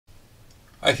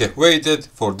I have waited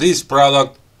for this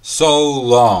product so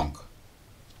long.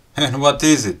 And what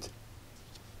is it?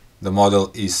 The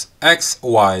model is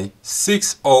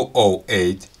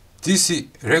XY6008 DC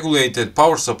regulated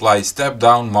power supply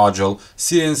step-down module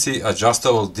CNC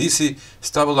Adjustable DC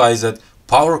stabilized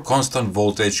power constant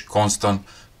voltage constant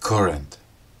current.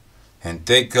 And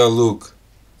take a look,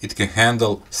 it can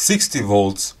handle 60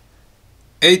 volts,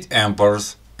 8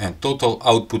 amperes and total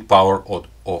output power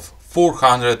of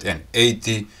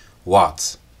 480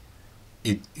 watts.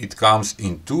 It comes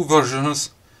in two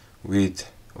versions,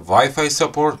 with Wi-Fi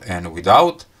support and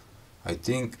without. I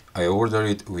think I ordered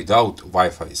it without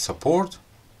Wi-Fi support,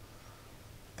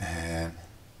 and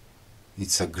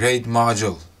it's a great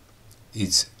module.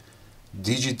 It's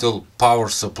digital power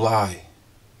supply,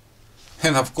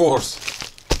 and of course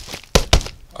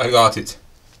I got it.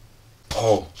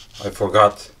 Oh, I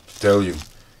forgot to tell you,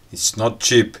 it's not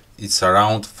cheap. It's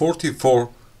around $44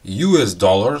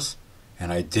 US,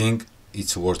 and I think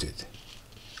it's worth it.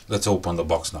 Let's open the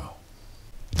box now.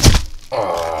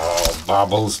 Oh,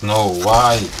 bubbles, no,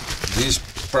 why? This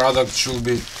product should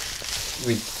be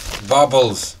with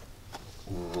bubbles.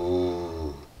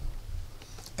 Ooh.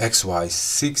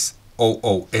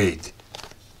 XY6008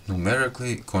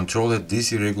 numerically controlled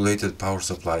DC regulated power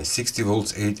supply, 60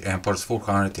 volts, 8 amperes,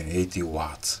 480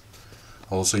 watts.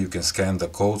 Also, you can scan the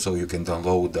code, so you can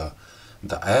download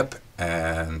the app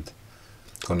and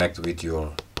connect with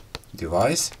your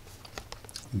device.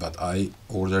 But I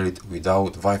ordered it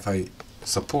without Wi-Fi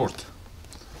support.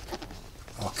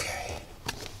 Okay.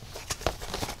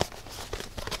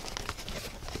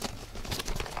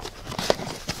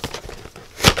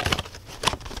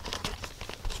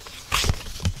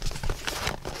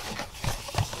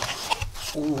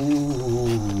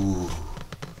 Ooh.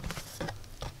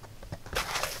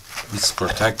 It's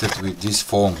protected with this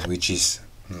foam, which is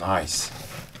nice.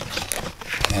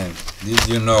 And did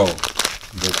you know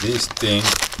that this thing,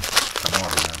 come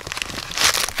on, man,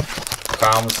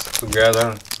 comes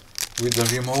together with the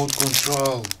remote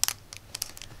control?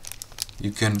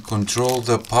 You can control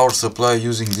the power supply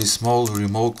using this small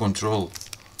remote control,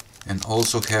 and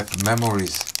also have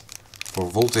memories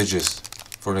for voltages.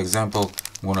 For example,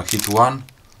 I'm gonna hit 1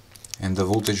 and the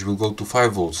voltage will go to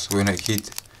 5 volts. When I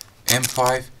hit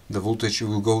M5, the voltage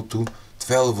will go to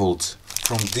 12 volts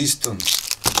from distance.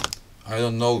 I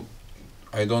don't know,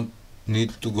 I don't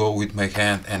need to go with my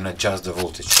hand and adjust the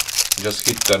voltage. Just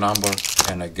hit the number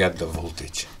and I get the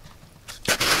voltage.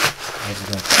 What's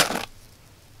that?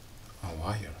 A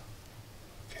wire.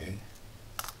 Okay.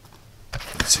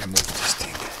 Let's remove this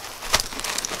thing.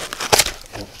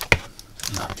 Oh,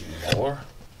 nothing more.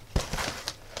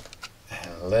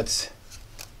 And let's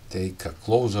take a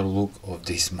closer look of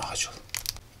this module.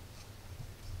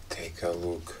 Take a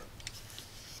look.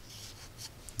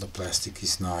 The plastic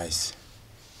is nice.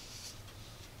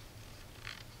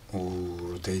 Ooh,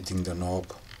 rotating the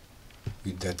knob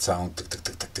with that sound. Tick, tick,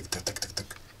 tick, tick, tick, tick, tick, tick,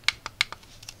 tick.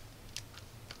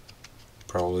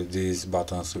 Probably these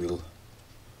buttons will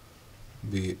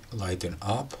be lighting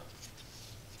up.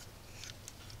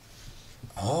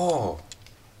 Oh,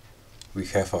 we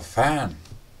have a fan.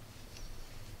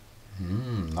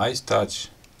 Nice touch.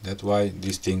 That's why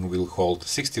this thing will hold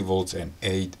 60 volts and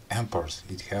 8 amperes.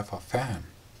 It have a fan.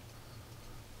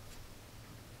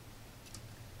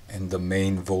 And the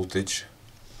main voltage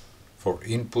for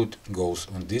input goes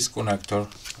on this connector.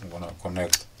 I'm gonna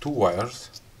connect two wires,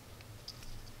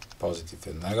 positive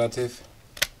and negative.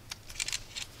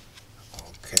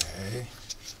 Okay.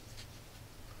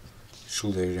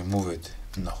 Should I remove it?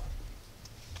 No.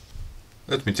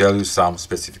 Let me tell you some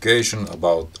specification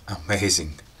about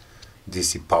amazing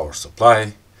DC power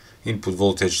supply. Input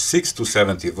voltage 6 to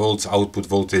 70 volts, output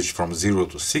voltage from 0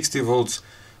 to 60 volts,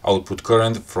 output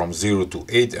current from 0 to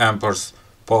 8 amperes,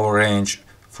 power range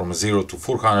from 0 to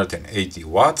 480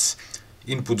 watts,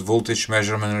 input voltage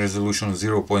measurement resolution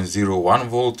 0.01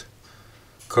 volt,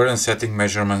 current setting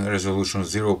measurement resolution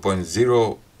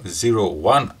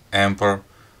 0.001 ampere.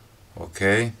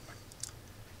 Okay,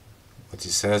 what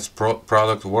it says,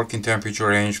 product working temperature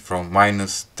range from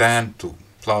 -10 to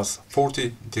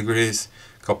 +40 degrees,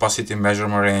 capacity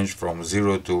measurement range from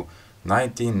 0 to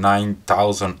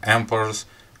 99,000 amperes,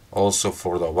 also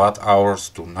for the watt hours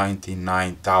to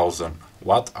 99,000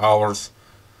 watt hours,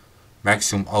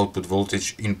 maximum output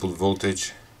voltage, input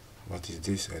voltage, what is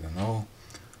this, I don't know.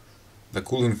 The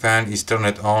cooling fan is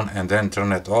turned on and then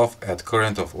turned off at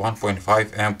current of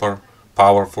 1.5 ampere,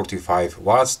 power 45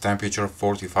 watts, temperature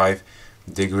 45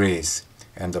 degrees,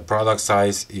 and the product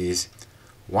size is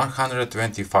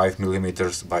 125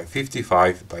 millimeters by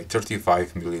 55 by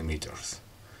 35 millimeters.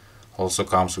 Also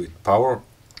comes with power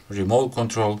remote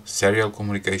control, serial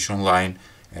communication line,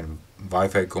 and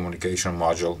Wi-Fi communication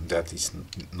module. That is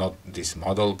not this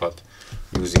model, but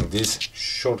using this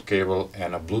short cable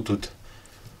and a Bluetooth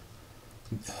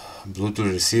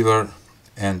receiver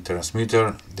and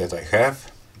transmitter that I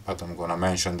have, but I'm gonna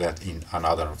mention that in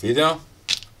another video.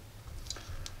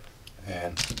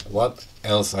 And what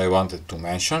else I wanted to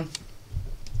mention,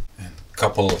 and a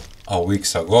couple of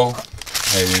weeks ago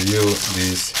I reviewed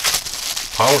this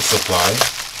power supply.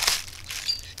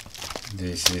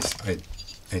 This is,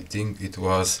 I think it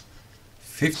was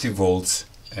 50 volts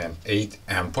and 8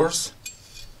 amperes,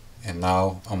 and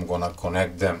now I'm gonna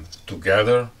connect them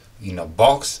together in a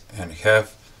box and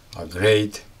have a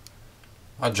great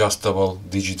adjustable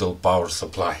digital power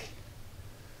supply.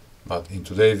 But in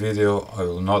today's video I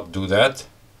will not do that.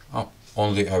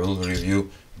 Only I will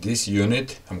review this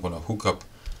unit. I'm gonna hook up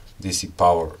DC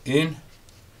power in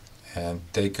and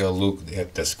take a look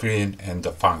at the screen and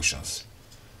the functions.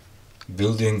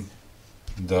 Building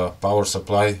the power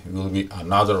supply will be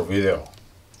another video,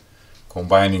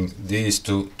 combining these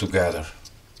two together.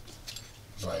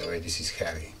 By the way, this is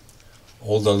heavy.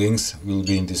 All the links will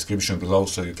be in description below,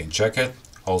 so you can check it,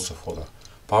 also for the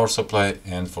power supply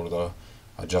and for the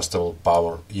adjustable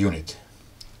power unit.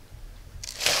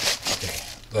 Okay,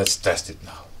 let's test it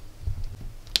now.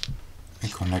 I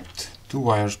connect two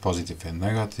wires, positive and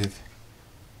negative,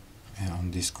 and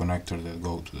on this connector that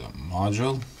go to the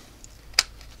module.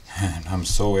 And I'm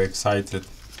so excited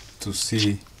to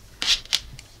see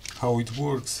how it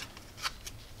works.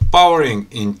 Powering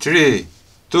in 3,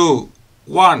 2,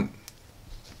 1.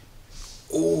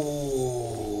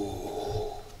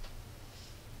 Ooh,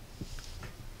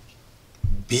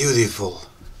 beautiful.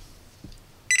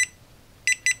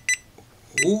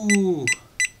 Ooh.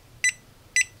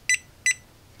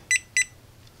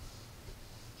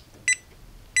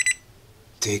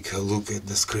 Take a look at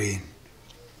the screen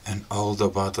and all the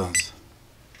buttons.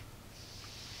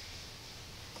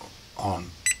 On,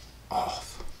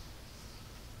 off,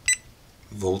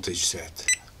 voltage set,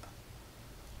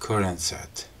 current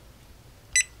set.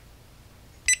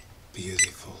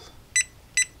 Beautiful.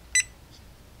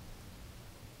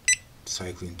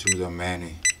 Cycling through the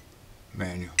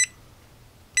menu.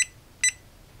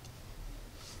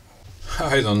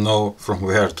 I don't know from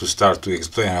where to start to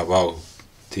explain about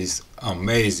this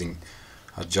amazing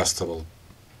adjustable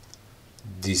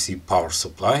DC power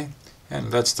supply. And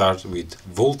let's start with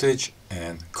voltage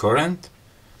and current.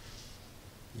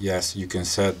 Yes, you can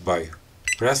set by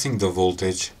pressing the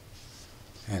voltage,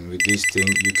 and with this thing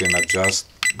you can adjust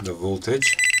the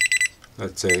voltage.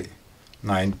 Let's say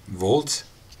 9 volts.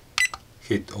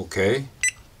 Hit OK,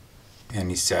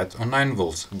 and it's set on 9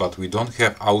 volts, but we don't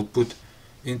have output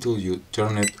until you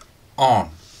turn it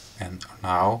on. And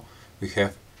now we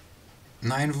have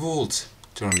 9 volts,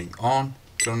 turning on,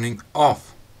 turning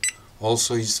off.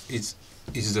 Also it's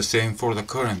the same for the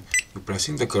current. You're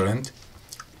pressing the current,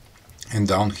 and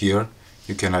down here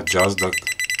you can adjust the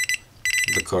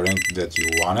current that you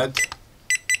wanted.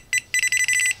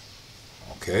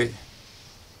 Okay,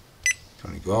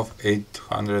 turning off,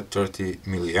 830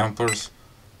 milliamperes,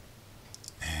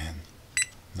 and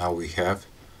now we have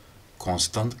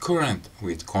constant current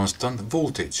with constant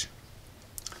voltage.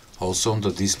 Also on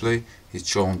the display it's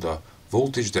shown the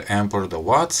voltage, the ampere, the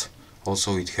watts.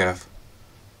 Also it have,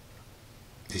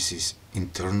 this is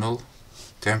internal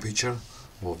temperature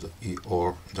of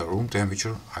the room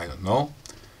temperature, I don't know.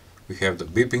 We have the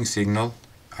beeping signal.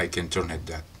 I can turn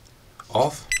that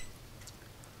off.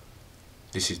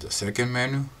 This is the second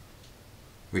menu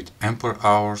with ampere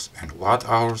hours and watt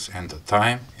hours and the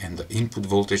time, and the input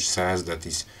voltage says that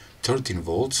is 13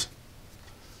 volts.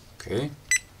 Okay,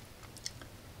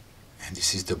 and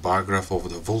this is the bar graph of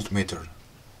the voltmeter.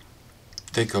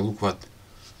 Take a look what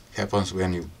happens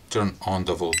when you turn on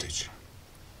the voltage.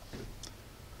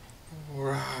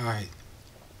 Alright,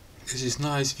 this is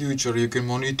nice feature. You can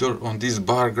monitor on this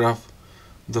bar graph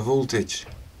the voltage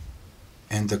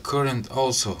and the current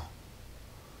also.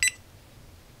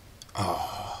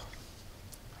 Oh,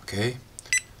 okay,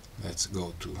 let's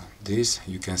go to this.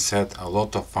 You can set a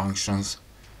lot of functions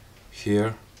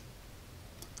here.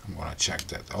 I'm gonna check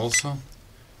that also.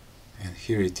 And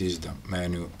here it is, the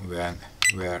menu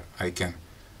where I can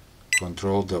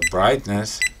control the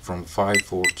brightness from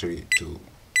 543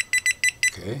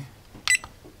 okay.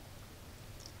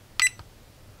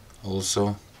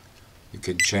 Also you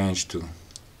can change to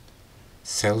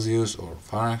Celsius or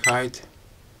Fahrenheit.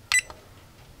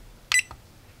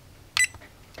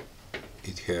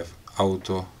 It have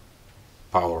auto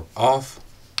power off,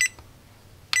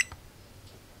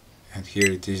 and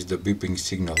here it is the beeping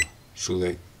signal. Should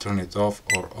I turn it off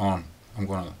or on? I'm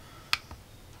gonna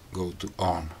go to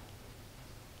on.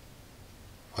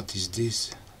 What is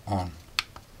this? On.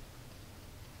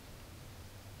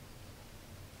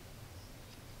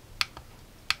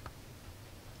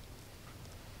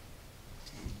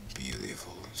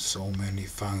 Beautiful. So many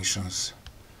functions.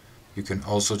 You can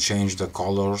also change the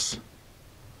colors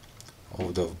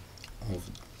of the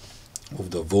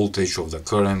voltage, of the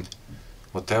current,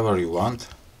 whatever you want,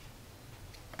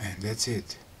 and that's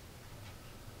it.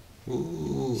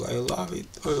 Ooh, I love it,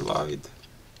 I love it.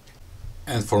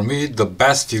 And for me the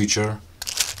best feature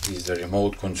is the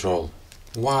remote control.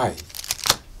 Why?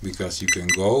 Because you can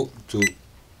go to,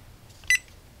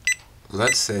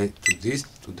 let's say, to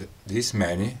this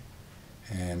menu,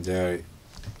 and there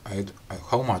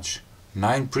how much?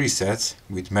 9 presets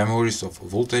with memories of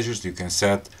voltages. You can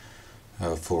set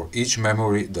for each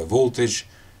memory the voltage,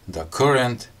 the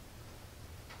current,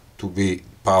 to be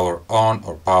power on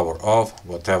or power off,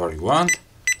 whatever you want.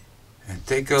 And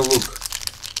take a look.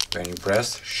 When you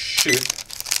press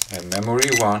shift and memory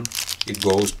 1, it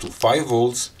goes to 5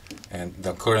 volts and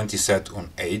the current is set on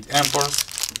 8 amperes.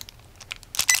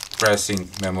 Pressing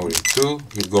memory 2,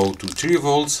 it goes to 3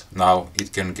 volts. Now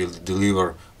it can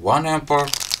deliver 1 ampere,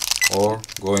 or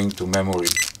going to memory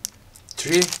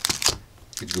 3,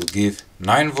 it will give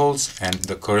 9 volts and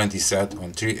the current is set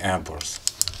on 3 amperes.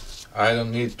 I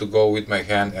don't need to go with my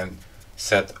hand and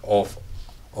set off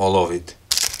all of it.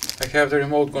 I have the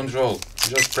remote control,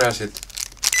 just press it,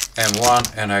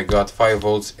 M1, and I got 5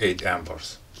 volts, 8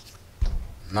 amperes.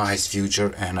 Nice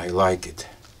feature and I like it.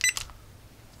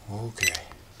 Okay.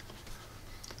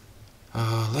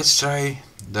 Let's try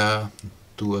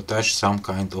to attach some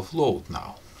kind of load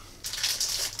now.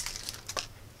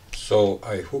 So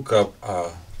I hook up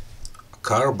a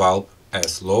car bulb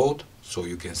as load, so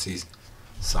you can see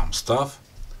some stuff.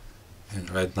 And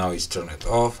right now it's turn it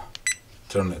off,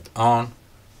 turn it on.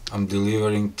 I'm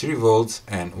delivering 3 volts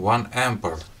and 1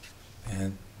 ampere,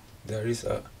 and there is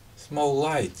a small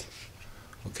light.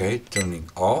 Okay, turning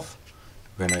off.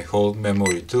 When I hold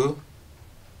memory 2,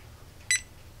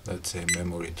 let's say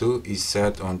memory 2 is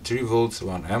set on 3 volts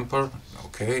 1 ampere.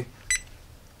 Okay,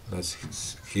 let's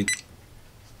hit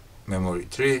memory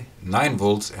 3, 9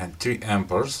 volts and 3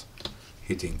 amperes.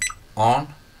 Hitting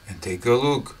on, and take a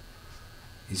look,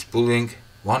 it's pulling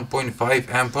 1.5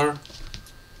 ampere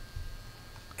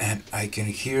and I can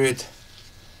hear it,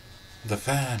 the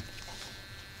fan.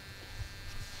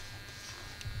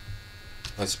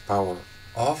 Let's power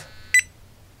off.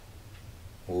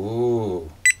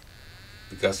 Ooh,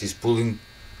 because it's pulling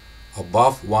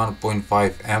above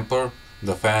 1.5 ampere,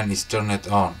 the fan is turned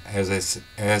on as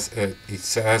it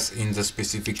says in the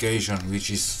specification,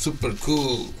 which is super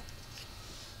cool.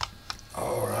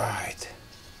 Alright,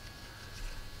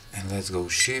 and let's go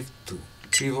shift to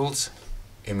 3 volts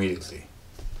immediately.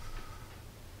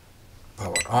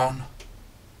 Power on.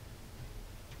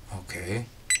 Okay,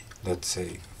 let's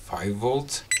say 5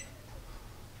 volts.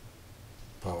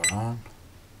 Power on.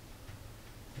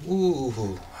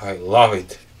 Ooh, I love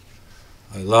it.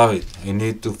 I love it. I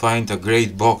need to find a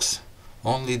great box.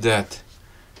 Only that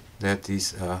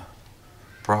is a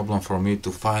problem for me,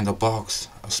 to find a box,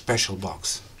 a special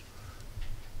box.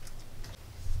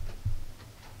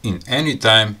 In any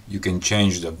time you can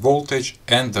change the voltage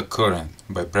and the current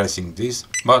by pressing this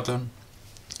button,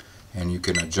 and you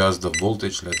can adjust the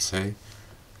voltage, let's say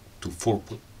to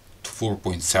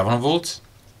 4.7 volts.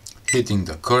 Hitting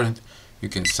the current, you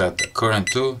can set the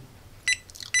current to,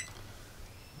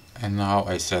 and now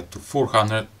I set to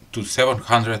 400 to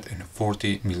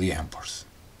 740 milliamperes.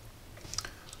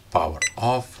 Power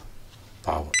off,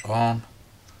 power on,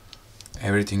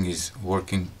 everything is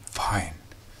working fine.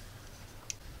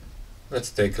 Let's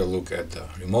take a look at the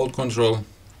remote control.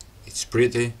 It's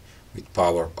pretty, with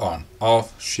power on,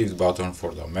 off, shift button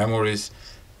for the memories.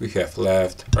 We have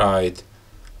left, right,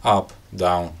 up,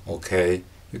 down, okay.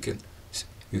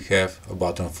 You have a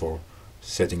button for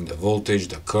setting the voltage,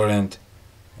 the current,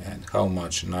 and how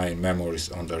much, 9 memories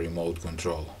on the remote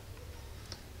control.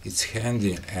 It's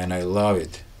handy and I love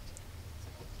it.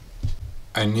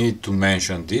 I need to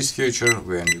mention this feature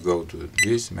when you go to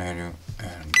this menu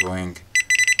and going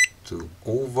to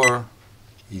over,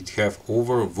 it have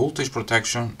over voltage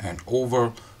protection and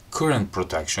over current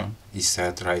protection is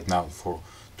set right now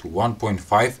to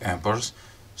 1.5 amperes.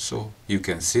 So you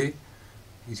can see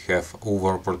it have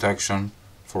over protection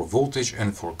for voltage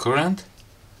and for current.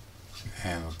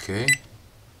 And okay,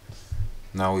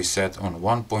 now we set on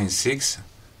 1.6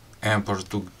 ampere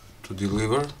to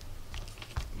deliver.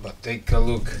 But take a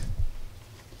look,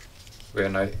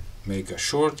 when I make a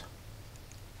short,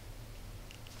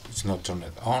 it's not turned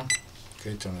on.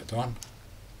 Okay, turn it on.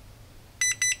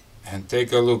 and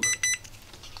take a look.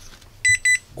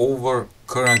 Over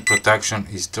current protection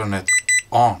is turned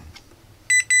on,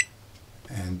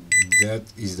 and that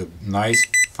is the nice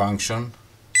function,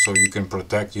 so you can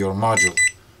protect your module,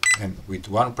 and with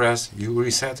one press you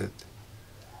reset it.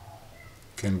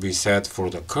 Can be set for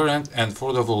the current and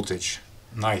for the voltage.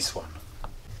 Nice one.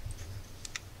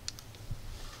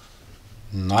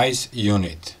 Nice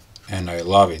unit, and I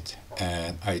love it,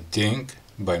 and I think,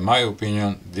 by my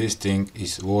opinion, this thing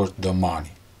is worth the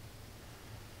money.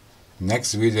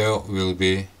 Next video will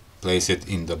be place it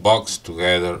in the box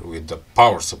together with the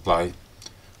power supply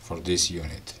for this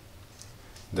unit.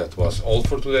 That was all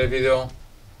for today's video.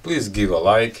 Please give a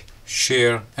like,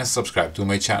 share and subscribe to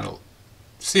my channel.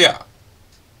 See ya!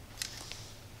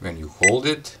 When you hold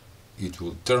it, it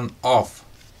will turn off.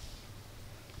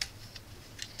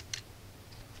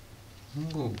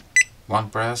 Ooh, one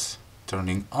press,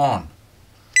 turning on.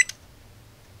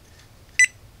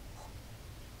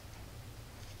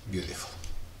 Beautiful.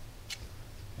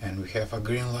 And we have a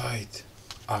green light.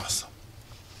 Awesome.